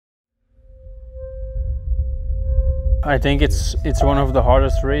I think it's one of the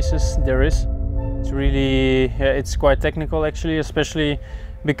hardest races there is. It's really, it's quite technical actually, especially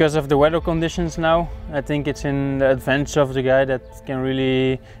because of the weather conditions now. I think it's in the advantage of the guy that can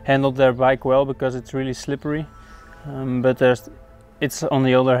really handle their bike well, because it's really slippery. It's on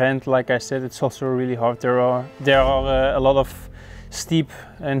the other hand, like I said, it's also really hard. There are a lot of steep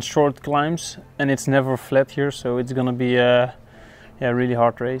and short climbs, and it's never flat here, so it's gonna be a really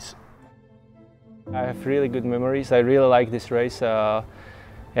hard race. I have really good memories. I really like this race. I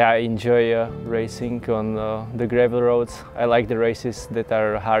enjoy racing on the gravel roads. I like the races that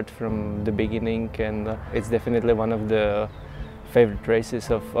are hard from the beginning, and it's definitely one of the favorite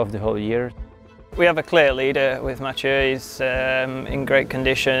races of the whole year. We have a clear leader with Mathieu. He's in great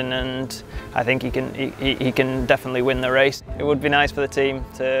condition, and I think he can definitely win the race. It would be nice for the team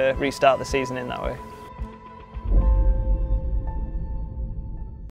to restart the season in that way.